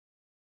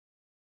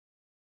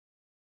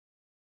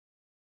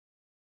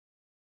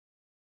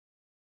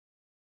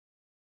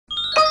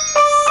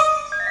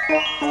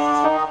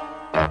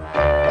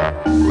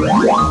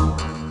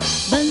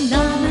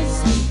Bananas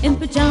in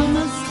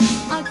pajamas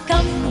are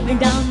coming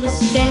down the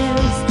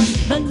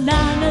stairs.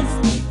 Bananas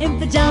in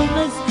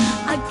pajamas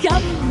are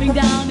coming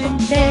down in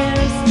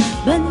pairs.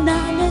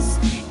 Bananas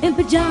in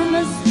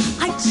pajamas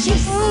are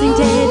chasing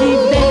teddy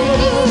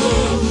bears.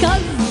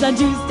 'Cause on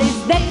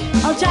Tuesdays they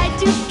all try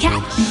to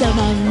catch them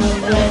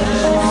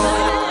unawares.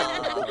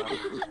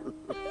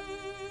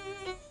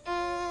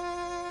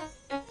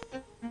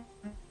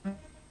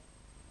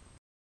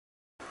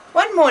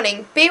 One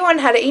morning, B1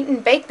 had eaten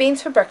baked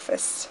beans for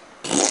breakfast.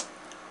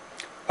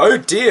 Oh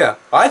dear,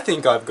 I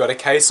think I've got a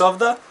case of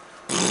the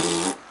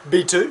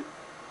B2.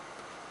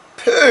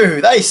 Pooh,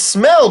 they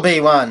smell,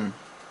 B1.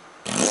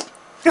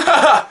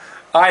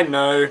 I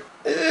know.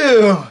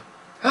 Ew.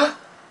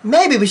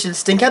 Maybe we should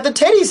stink out the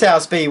Teddy's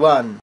house,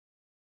 B1.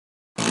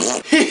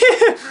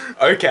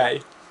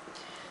 Okay.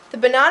 The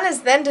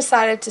bananas then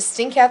decided to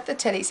stink out the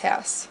Teddy's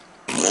house.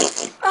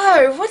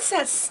 Oh, what's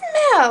that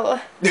smell?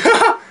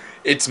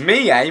 It's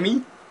me,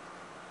 Amy.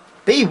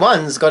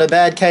 B1's got a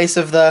bad case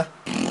of the...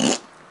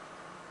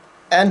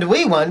 And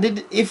we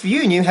wondered if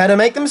you knew how to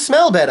make them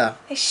smell better.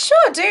 They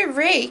sure do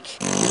reek.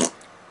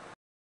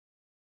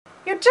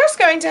 You're just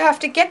going to have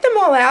to get them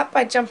all out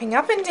by jumping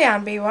up and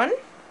down, B1.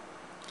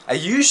 Are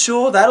you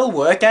sure that'll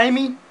work,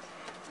 Amy?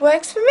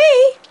 Works for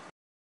me.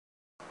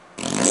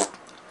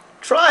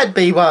 Try it,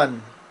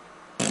 B1.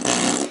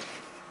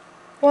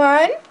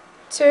 1,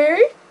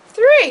 2,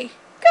 3,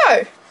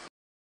 go!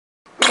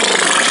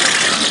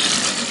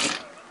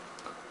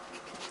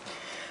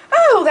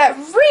 Oh, that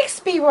reeks,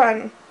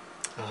 B1.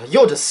 Oh,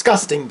 you're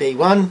disgusting,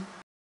 B1.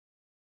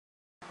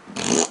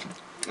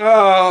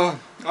 Oh,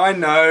 I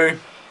know.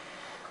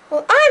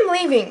 Well, I'm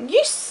leaving.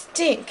 You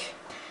stink.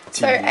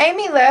 So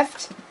Amy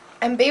left,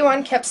 and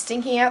B1 kept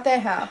stinking out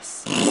their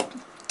house.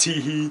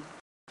 Teehee.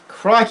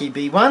 Crikey,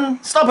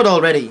 B1. Stop it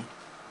already.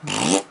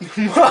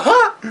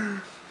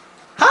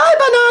 Hi,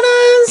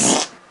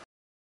 bananas!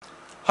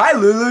 Hi,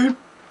 Lulu.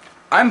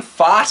 I'm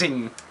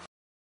farting.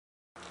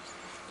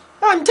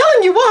 I'm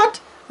telling you what,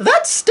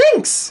 that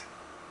stinks.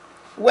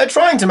 We're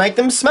trying to make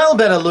them smell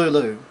better,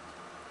 Lulu.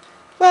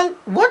 Well,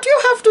 what you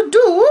have to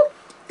do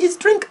is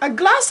drink a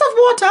glass of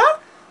water,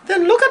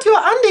 then look at your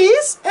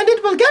undies, and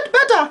it will get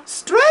better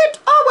straight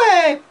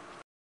away.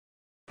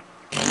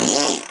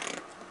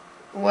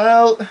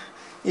 Well,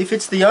 if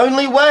it's the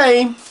only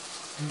way...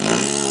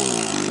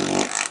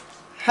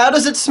 How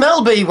does it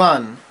smell,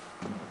 B1?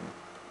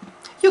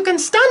 You can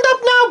stand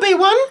up now,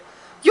 B1.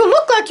 You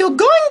look like you're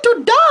going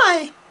to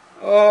die.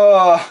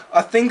 Oh,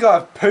 I think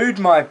I've pooed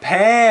my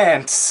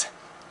pants.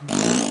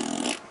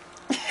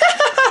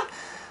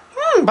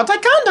 But I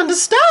can't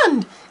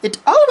understand. It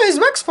always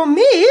works for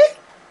me.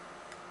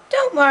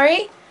 Don't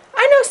worry.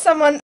 I know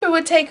someone who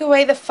would take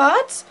away the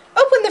farts.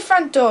 Open the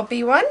front door,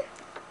 B1.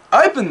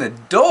 Open the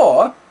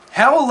door?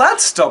 How will that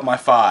stop my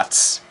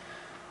farts?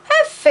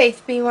 Have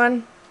faith,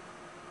 B1.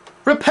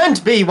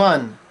 Repent,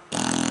 B1.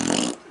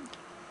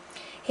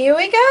 Here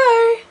we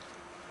go.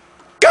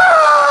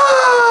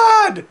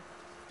 God!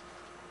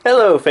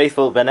 Hello,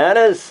 faithful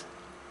bananas.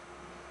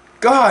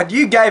 God,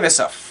 you gave us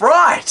a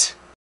fright.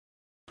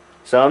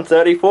 Psalm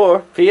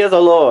 34, fear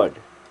the Lord.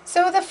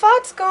 So are the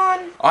farts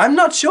gone? I'm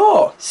not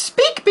sure.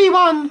 Speak,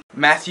 B1.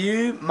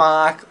 Matthew,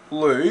 Mark,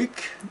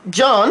 Luke.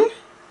 John.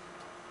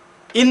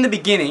 In the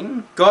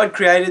beginning, God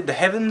created the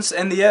heavens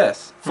and the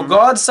earth. For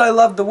God so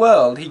loved the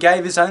world, he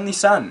gave his only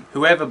Son.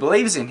 Whoever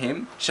believes in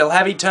him shall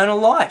have eternal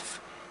life.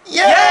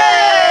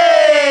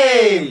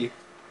 Yay!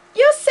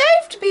 You're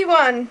saved,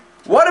 B1.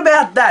 What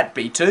about that,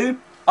 B2?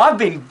 I've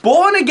been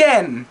born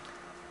again.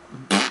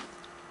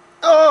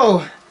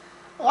 Oh,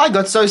 I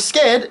got so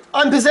scared,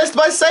 I'm possessed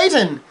by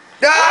Satan.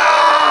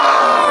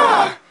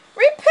 Ah!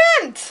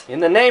 Repent! In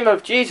the name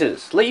of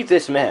Jesus, leave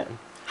this man.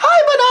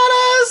 Hi,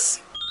 bananas!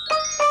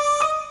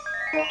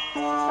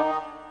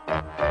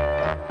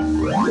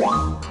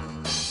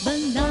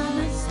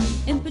 Bananas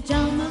in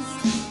pajamas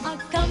are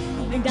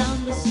coming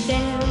down the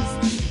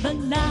stairs.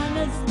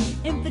 Bananas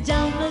in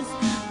pajamas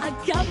are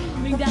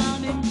coming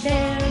down in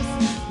pairs.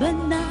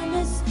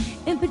 Bananas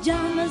in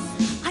pajamas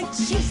are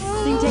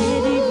chasing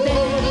teddy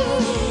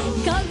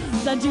bears.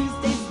 'Cause on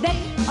Tuesdays they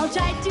all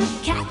try to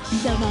catch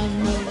them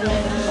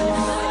unawares.